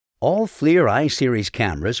All FLIR I-Series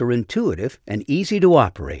cameras are intuitive and easy to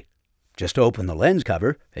operate. Just open the lens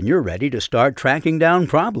cover and you're ready to start tracking down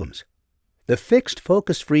problems. The fixed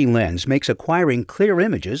focus-free lens makes acquiring clear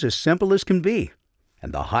images as simple as can be.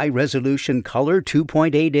 And the high-resolution color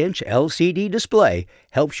 2.8-inch LCD display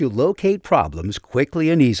helps you locate problems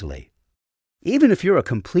quickly and easily. Even if you're a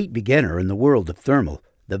complete beginner in the world of thermal,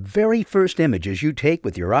 the very first images you take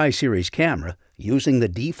with your I-Series camera, using the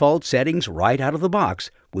default settings right out of the box,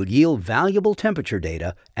 will yield valuable temperature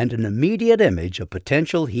data and an immediate image of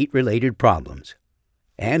potential heat-related problems.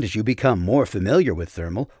 And as you become more familiar with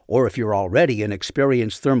thermal, or if you're already an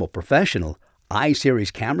experienced thermal professional,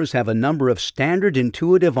 I-Series cameras have a number of standard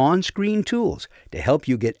intuitive on-screen tools to help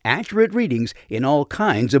you get accurate readings in all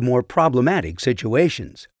kinds of more problematic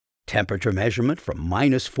situations. Temperature measurement from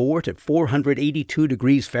 -4 to 482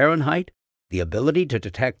 degrees Fahrenheit, the ability to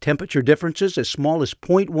detect temperature differences as small as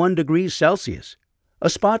 0.1 degrees Celsius, a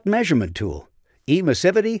spot measurement tool,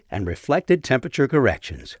 emissivity, and reflected temperature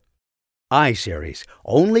corrections. I-Series,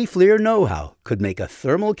 only FLIR know-how could make a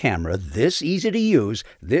thermal camera this easy to use,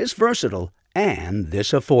 this versatile, and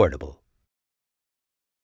this affordable.